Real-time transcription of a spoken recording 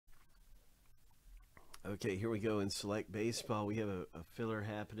Okay, here we go in Select Baseball. We have a filler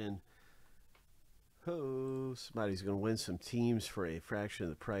happening. Oh, somebody's going to win some teams for a fraction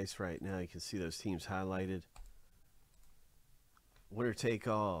of the price right now. You can see those teams highlighted. Winner take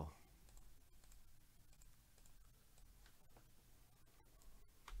all.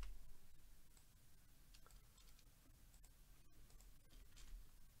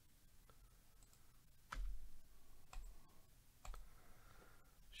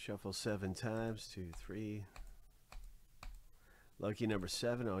 Shuffle 7 times. 2, 3. Lucky number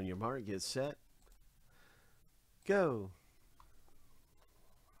 7 on your mark. Get set. Go.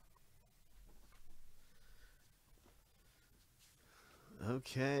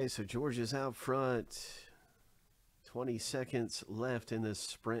 Okay, so George is out front. 20 seconds left in this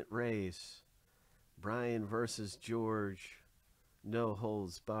sprint race. Brian versus George. No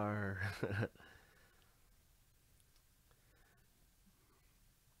holds bar.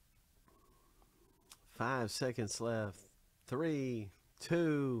 5 seconds left. 3,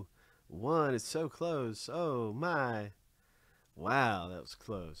 2, 1. It's so close. Oh my. Wow, that was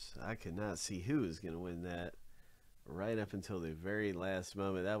close. I could not see who was going to win that right up until the very last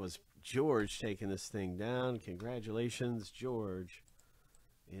moment. That was George taking this thing down. Congratulations, George,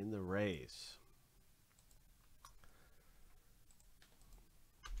 in the race.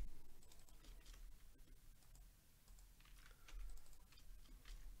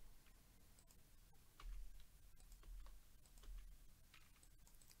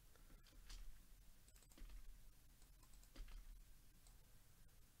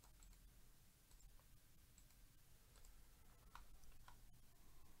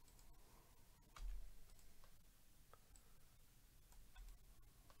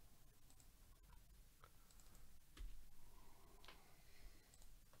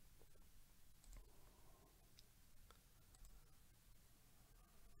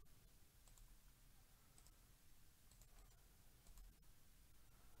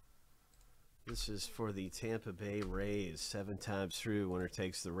 This is for the Tampa Bay Rays. 7 times through. Winner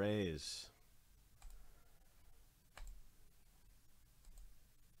takes the Rays.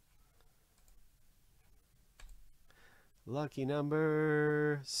 Lucky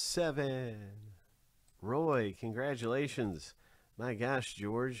number 7. Roy, congratulations. My gosh,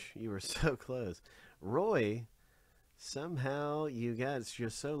 George, you were so close. Roy, somehow you got, you're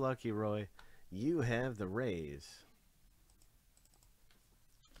so lucky, Roy. You have the Rays.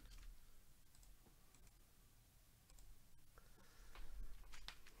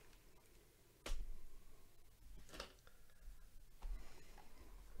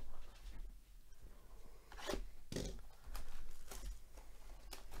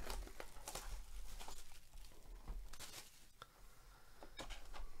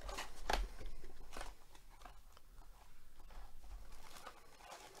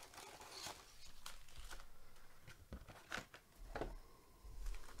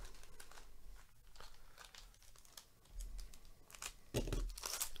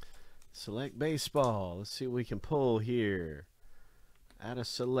 Select Baseball. Let's see what we can pull here. Out of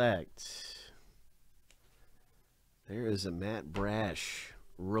Select. There is a Matt Brash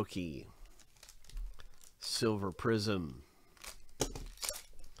rookie. Silver Prism.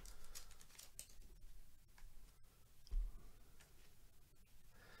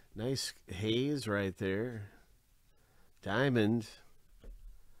 Nice haze right there. Diamond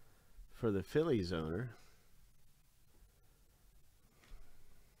for the Phillies owner.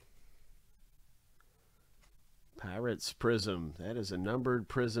 Pirates Prism. That is a numbered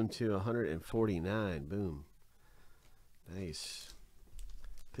prism to 149. Boom. Nice.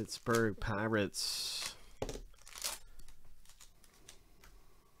 Pittsburgh Pirates.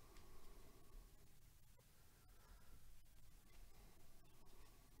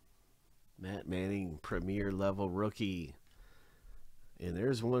 Matt Manning, premier level rookie. And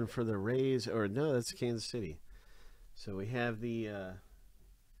there's one for the Rays. Or no, that's Kansas City. So we have the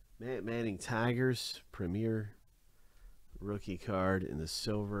Matt Manning Tigers, premier rookie card in the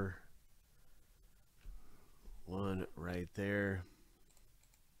silver. One right there.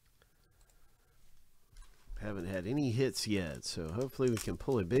 Haven't had any hits yet, so hopefully we can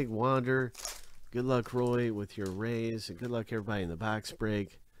pull a big wander. Good luck, Roy, with your Rays, and good luck everybody in the box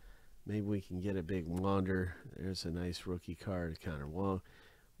break. Maybe we can get a big wander. There's a nice rookie card, Connor Wong.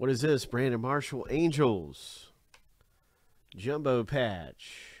 What is this? Brandon Marshall, Angels. Jumbo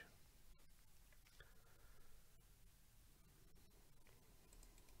patch.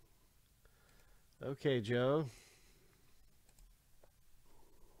 Okay, Joe.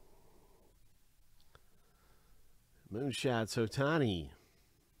 Moonshots, Ohtani.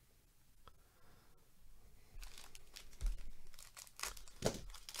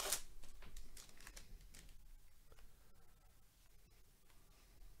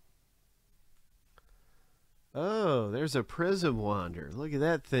 there's a Prism Wander. Look at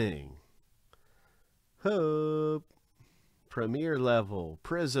that thing. Hope. Premier level.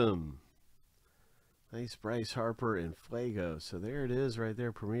 Prism. Nice Bryce Harper and Fuego. So there it is right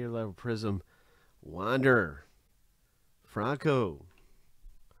there. Premier level Prism Wander. Franco.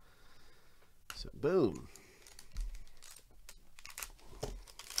 So boom.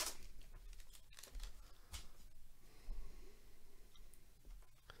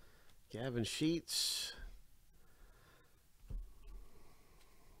 Gavin Sheets.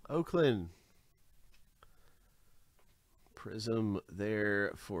 Oakland. Prism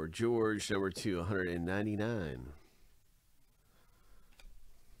there for George, number 299.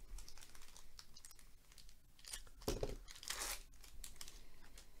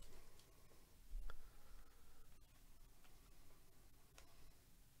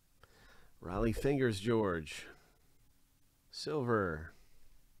 Raleigh Fingers, George. Silver.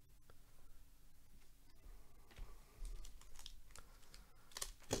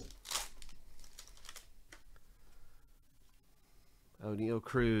 O'Neal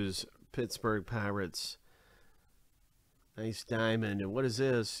Cruz, Pittsburgh Pirates. Nice diamond. And what is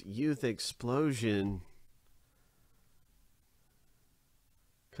this? Youth Explosion.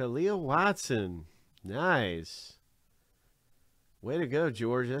 Khalil Watson. Nice. Way to go,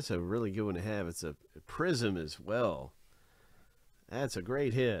 George. That's a really good one to have. It's a Prism as well. That's a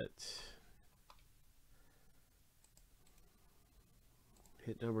great hit.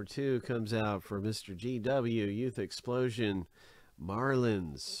 Hit number 2 comes out for Mr. GW. Youth Explosion.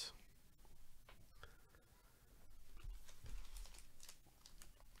 Marlins.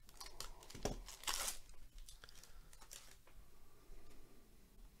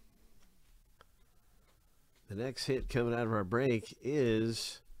 The next hit coming out of our break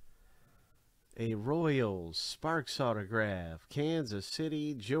is a Royals Sparks autograph. Kansas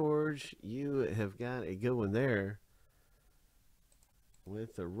City. George, you have got a good one there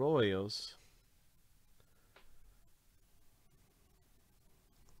with the Royals.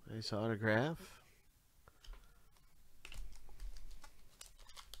 Nice autograph.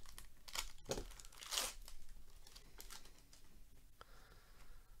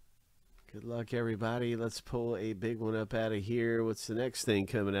 Good luck, everybody. Let's pull a big one up out of here. What's the next thing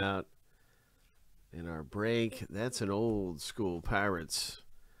coming out in our break? That's an old school Pirates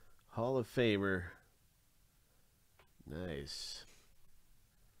Hall of Famer. Nice.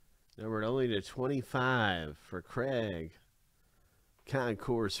 Numbered only to 25 for Craig.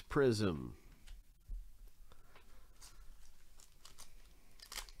 Concourse Prism.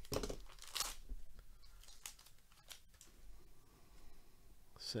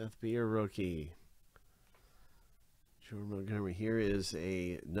 Seth Beer rookie. Jordan Montgomery. Here is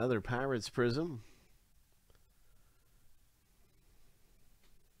another Pirates Prism.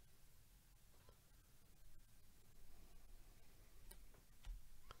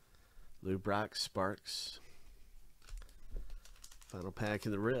 Lou Brock Sparks. Final pack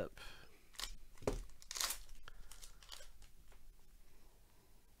in the rip.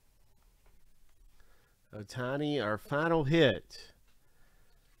 Ohtani, our final hit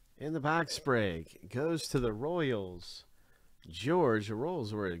in the box break, goes to the Royals. George, the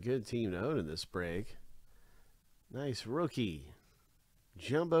Royals were a good team to own in this break. Nice rookie.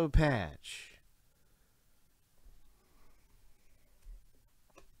 Jumbo patch.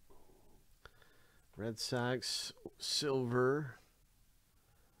 Red Sox silver.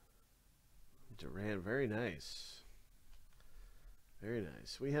 Durant, very nice. Very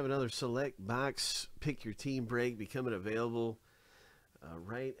nice. We have another select box pick your team break becoming available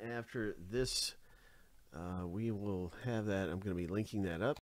right after this. We will have that. I'm going to be linking that up.